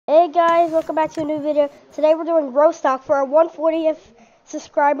guys, welcome back to a new video. Today we're doing rostock for our 140th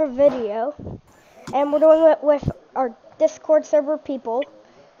subscriber video. And we're doing it with our Discord server people.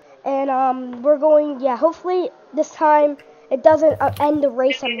 And we're going, hopefully this time it doesn't end the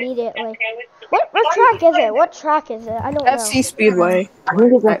race immediately. What track is it? What track is it? I don't know. FC Speedway. I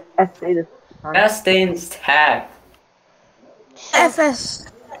think it's FC this time. Bastain's tag.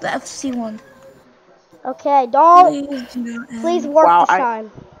 FS. The FC one. Okay, please work this time.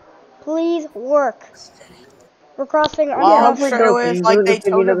 Please work. We're crossing our like they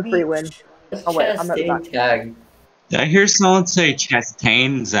told the free win. Oh wait, I'm not tag. Did I hear someone say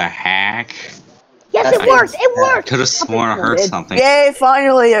Chastain's a hack? Yes, it worked! It worked! Could have sworn I heard something. Yay,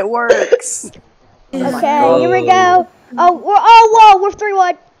 finally it works. Okay, here we go. Oh, whoa, we're 3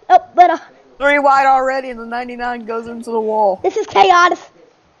 wide. Oh, but 3 wide already, and the 99 goes into the wall. This is chaos.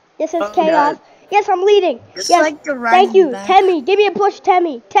 This is chaos. Yes, I'm leading. It's yes, like the thank you, Temmie. Give me a push,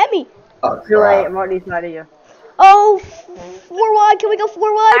 Temmie. Temmie. Oh, you're right. I'm already side of you. Oh, 4 wide. Can we go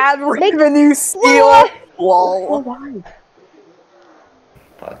 4 wide? Add revenue steal. Wall.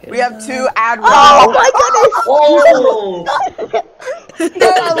 We have 2 ad revenue. Oh my goodness!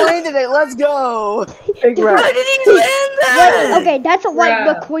 Yeah, I landed it. Let's go. Big Why did he land that? Okay, that's a Light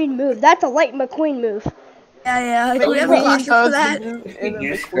McQueen move. That's a Light McQueen move. Yeah. We have a caution for that.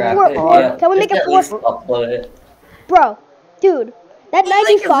 Can we make it 4? Bro, dude, that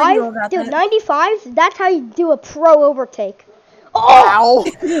 95, dude, 95. That's how you do a pro overtake. Oh!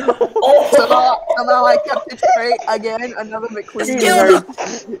 Somehow I kept it straight again. Another McQueen.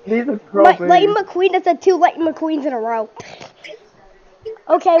 These are pro Light McQueen. That's 2 Light McQueens in a row.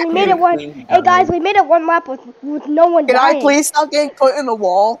 Okay, we made it one. Hey guys, we made it 1 lap with no one dying. Can I please stop getting put in the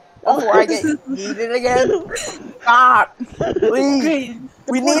wall before I get yeeted again? Stop, please.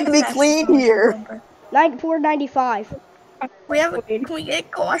 We need to be clean here. 94, 95. Can we get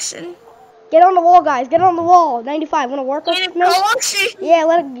caution? Get on the wall, guys. Get on the wall. 95. Want to work us? Yeah,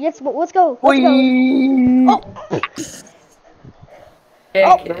 let's go. Let's go. Oh.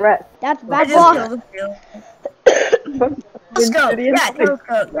 The rest. That's bad block. Let's go.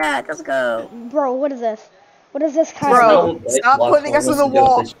 Yeah, let's go. Bro, what is this? What is this kind of? Bro, stop putting us in the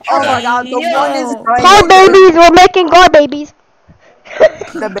wall. Oh my god, the one is right. Car babies. We're making car babies.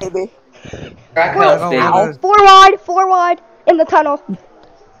 The baby. 4 wide in the tunnel.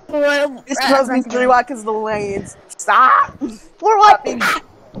 It's supposed to be 3 wide because of the lanes. Stop! 4 wide.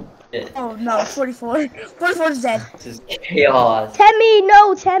 Oh no, 44. 44 is dead. This is chaos. Temmie,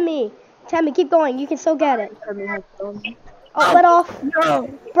 no, Temmie. Temmie, keep going. You can still get it. Oh, let off. No.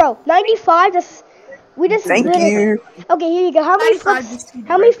 Bro, 95. We just. Thank you. Okay, here you go. How many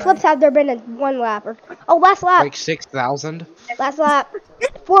flips have there been in 1 lap? Oh, last lap. Like 6,000. Last lap.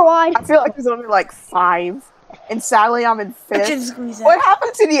 4 wide. I feel like there's only like 5. And sadly, I'm in 5th. What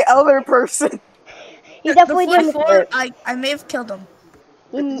happened to the other person? He definitely didn't. I may have killed him.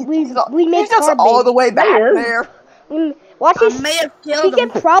 We made just all the way back there. Watch I may have killed him. He can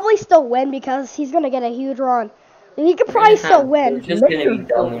probably still win because he's gonna get a huge run. He could probably still win. We're just gonna be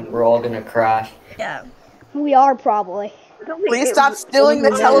done and we're all gonna crash. Yeah. We are probably. Please stop stealing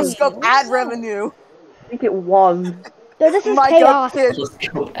the telescope ad revenue. I think it was. Dude, this is chaos.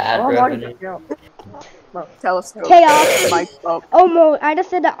 Telescope ad revenue. Telescope. Chaos. Almost.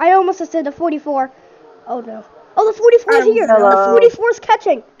 I almost just did the 44. Oh no. Oh, the 44 is here. The 44 is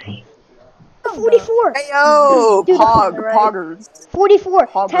catching. The 44. Hey yo, dude, poggers. 44.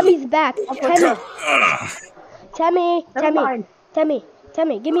 Temmie's back. Temmie,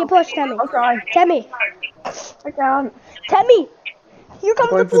 give me a push, Temmie. Temmie. Temmie. Here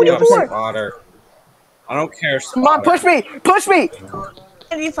comes the 44. I don't care. Come on, push me.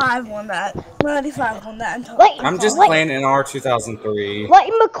 95 won that. 95 won that. I'm just playing in our 2003.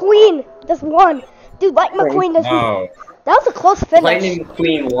 Light McQueen just won. Dude, Light McQueen just won. That was a close finish. Lightning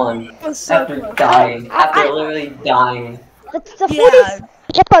McQueen won after dying. After literally dying.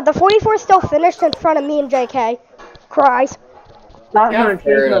 The 44 still finished in front of me and JK. Cries. Holy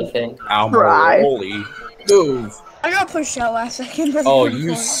move. I got pushed out last second. Oh,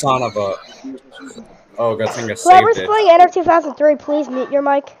 you son of a. Oh, good thing I saved Whoever's playing Enter 2003, please mute your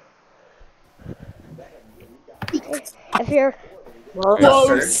mic. If you're.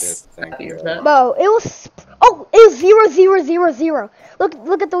 Close. Thank you. No, it was. Oh, it was 0, 0, 0, 0.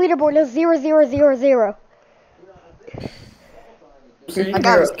 Look at the leaderboard. It was 0, 0, 0, 0. I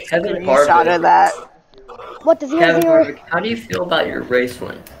got a screenshot of that. What does 0, 0? How do you feel about your race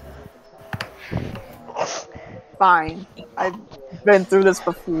win? Fine. I've been through this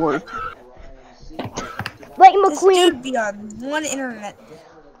before. Lightning McQueen. Be on one internet.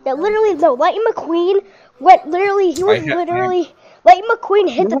 Yeah, literally, no. Lightning McQueen went literally. He was literally Lightning McQueen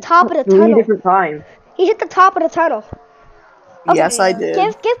hit the top of the 3 tunnel. different times. He hit the top of the tunnel. Okay, Yes, I did.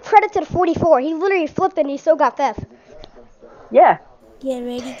 Give credit to the 44. He literally flipped and he still got fifth. Yeah. Get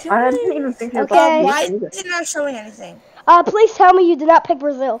ready to I win. didn't even think it was Okay. Why either. is it not showing anything? Please tell me you did not pick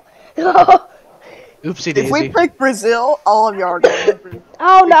Brazil. Oopsie If we daisy. pick Brazil, all of y'all are going to Brazil.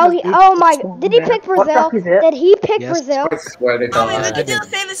 Oh no! Because we Oh my! just Did he won pick What Brazil? truck is it? Did he pick Yes. Brazil? I swear to I mean, God. we can do a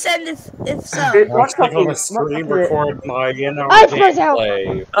famous send if so. Dude, I'm what actually truck gonna is it? What stream truck is it? record my It's Brazil.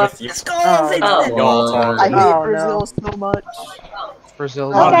 gameplay with you. Let's go Oh, famous no. send. Y'all I talking. hate Oh, Brazil so much.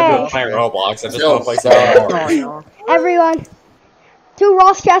 Brazil's I'm Okay. not even playing Roblox. I just Still want to play suck. some Oh, more. no. Everyone, to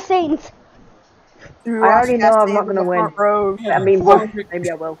Ross Chastain's. Through I already know I'm Ross not gonna Castain's win. front row. I mean, well, maybe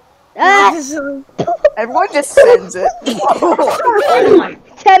I will. Ah, Everyone just sends it. Oh my.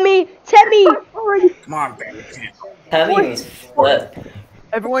 Temmie. Come on, baby. Temmie was flipped.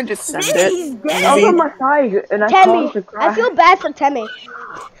 Everyone just send He's it. dead. I was on my side and I caused the Temmie. crash. I feel bad for Temmie.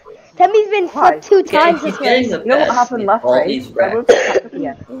 Temmie's been Why? flipped 2 times this Getting race. the You know what best happened in last all race? these I will wrecks. catch up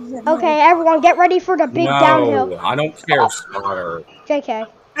again. Okay, everyone, get ready for the big downhill. No, I don't care, Spotter. JK.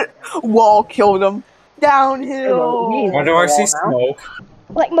 Wall killed him. He's Downhill. Why do I see smoke?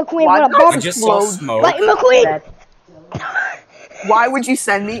 Like McQueen, Why what a did I bump. I just saw Explode. smoke. Like McQueen. dead. Why would you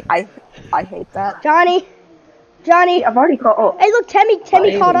send me? I hate that. Johnny. I've already caught up. Hey, look, Temmie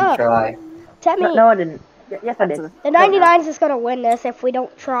Why caught even up. try? Temmie. No, I didn't. Yes, I did. The 99's is gonna win this if we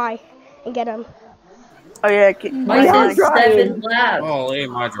don't try and get him. Oh yeah. Why are is it driving. 7 laps? Holy,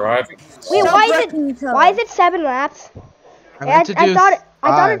 my driving. Wait, Stop why is wrecking each other. Why is it 7 laps? I meant to do I thought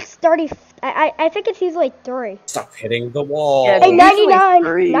five. it's 30. I think it's usually 3. Stop hitting the wall. Yeah, Hey, Usually 99.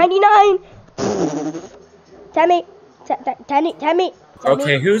 3. 99. Temmie.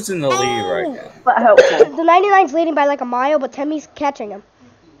 Okay, who's in the lead right now? But helpful. The 99's leading by like a mile, but Temmie's catching him.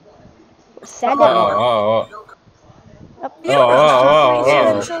 Send it. Oh. You know Oh.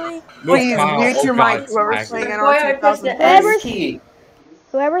 eventually. Please Kyle. mute your Oh, mic, God, whoever's it's playing laggy. NR Why I pressed the 2000. Whoever's- S key?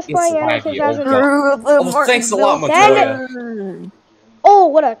 Whoever's It's playing NR laggy, 2000. oh, Through the Oh, thanks a lot, Martinsville Montoya. Oh,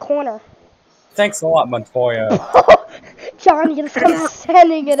 what a corner. Thanks a lot, Montoya. Johnny just comes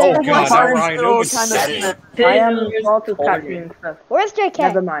sending it Oh, in. God, Martinsville now Ryan Newman's kind of- setting. I am also catching stuff. Where's JK?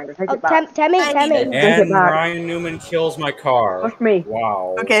 Never mind. I take Oh, it back. Temmie. And back. Ryan Newman kills my car. Push me.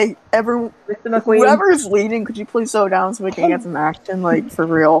 Wow. Okay, Mr. McQueen. whoever's leading, could you please slow down so we can get some action, like for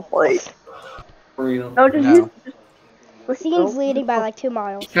real, like. For real. No, just No. use. Just Scene's leading by like 2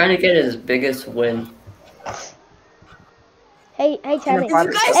 miles. He's trying to get his biggest win. Hey, Temmie. If you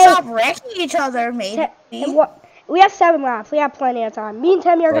You guys Hey. stop wrecking each other, maybe. And what? We have 7 laps. We have plenty of time. Me and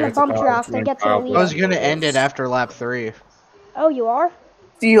Temmie are gonna Right, bump it's draft about and get to the to I lead. was gonna end it after lap 3. Oh, you are?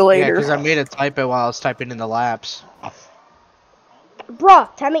 See you Yeah, later. because I made a typo while I was typing in the laps. Bruh,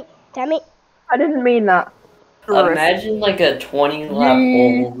 Temmie. I didn't mean that. Imagine like a 20-lap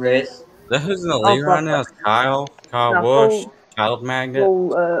oval race. Who's in the lead right now? It's Kyle No, Bush, full- Child Magnet, Full,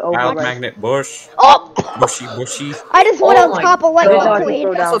 Child override. Magnet Bush, Oh! Bushy. I just went Oh on my top of I Lightning didn't know I could McQueen.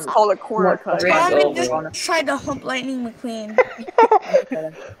 go That's what's down. called a corner Much cut. Race Robin over. just tried to hump Lightning McQueen.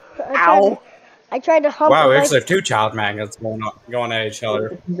 Ow. I tried to hump Wow, the there's Lightning. like 2 Child Magnets going at each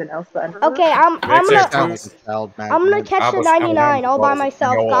other. Something else then. Okay, I'm Next gonna time. I'm gonna catch the 99 all by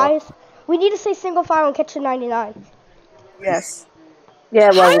myself, Go guys. We need to stay single file and catch the 99. Yes. Yeah,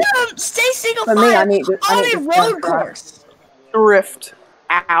 well, Stay single for me, I file need to. on a to road drive. course. Drift.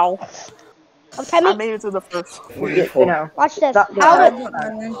 Ow. Oh, I Temmie, made it to the first. You know. watch this. That- How that-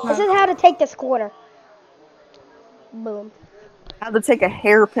 to, this is how to take this corner. Boom. How to take a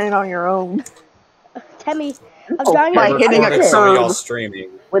hairpin on your own. Temmie, I'm Oh, Johnny. by hitting a Recorded some of y'all curb. streaming.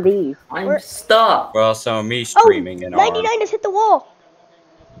 With ease. I'm stuck. Well, so me Oh, streaming and 99 just hit the wall.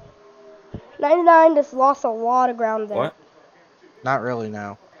 99 just lost a lot of ground there. What? Not really,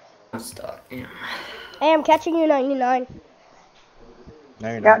 no. I'm stuck. Yeah. Hey, I'm catching you, 99.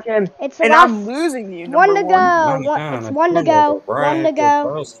 No, you're not. Catch him. It's the And last I'm losing you. one to number go. one. It's one to go. One to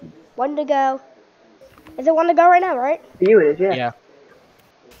go. One to go. Is it one to go right now, right? For you, it is, yeah. Yeah.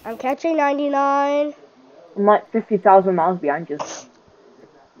 I'm catching 99. I'm like 50,000 miles behind you.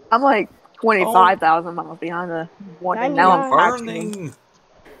 I'm like 25,000 miles behind the one, and now I'm catching. burning.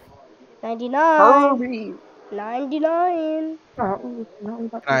 99. Hurry. 99. Oh, no,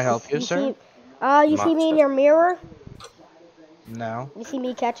 Can I help you, sir? You see me in your mirror? No. You see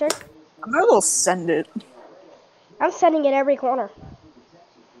me catching? I'm gonna send it. I'm sending it every corner.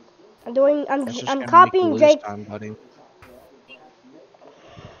 I'm That's just I'm gonna copying make you lose Jake. time, buddy.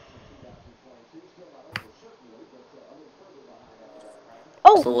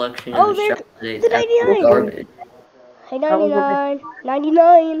 Oh, Selection Oh, and there- Saturday the 99. garbage. hey 99.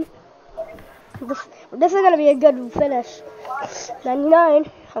 99. This is gonna be a good finish. 99.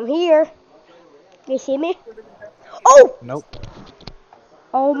 I'm here. Can you see me? Oh! Nope.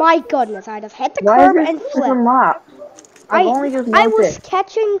 Oh my goodness, I just hit the Why curb is and this flipped. different lap? I've only just I won was it.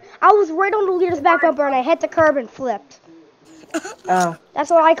 catching, I was right on the leader's back bumper and I hit the curb and flipped. Oh, That's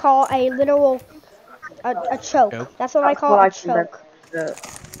what I call a literal, a choke. Nope. That's what I that's what call a I think that's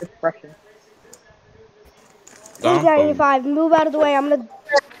choke. the expression. Who's 95? Move out of the way. I'm gonna.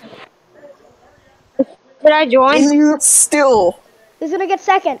 Did I join? You still. Who's gonna get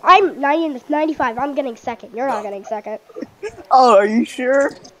second? I'm 95. I'm getting second. You're not getting second. Oh, are you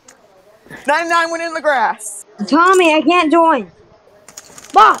sure? 99 went in the grass. Tommy, I can't join.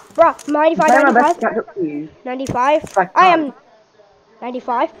 Bruh, I'm 95, trying my best 95, to catch up to you. 95. If I I can. am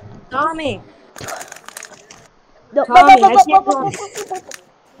 95. Tommy. No, Tommy, I can't join.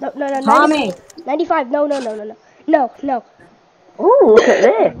 no, 90, Tommy. 95. No. Ooh, look at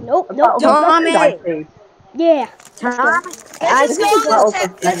this. Nope. A battle for Tommy. second, I see. Yeah. Tommy. Let's This just is a go battle to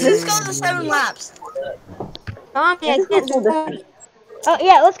for let's just go second. to 7 laps. Tommy, I This is can't full join. distance. Oh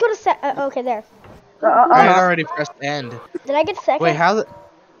yeah, let's go to okay, there. I had already pressed end. Did I get second? Wait,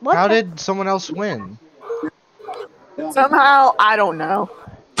 What how the- did someone else win? Somehow, I don't know.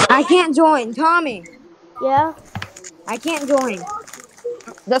 I can't join. Tommy. Yeah. I can't join.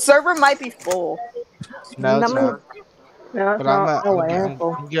 The server might be full. No, it's not. No, it's But I'm not. not. No way. It's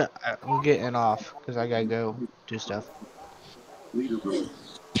full. I'm getting off because I gotta go do stuff.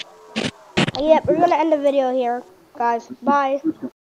 Yeah, we're gonna end the video here, guys. Bye.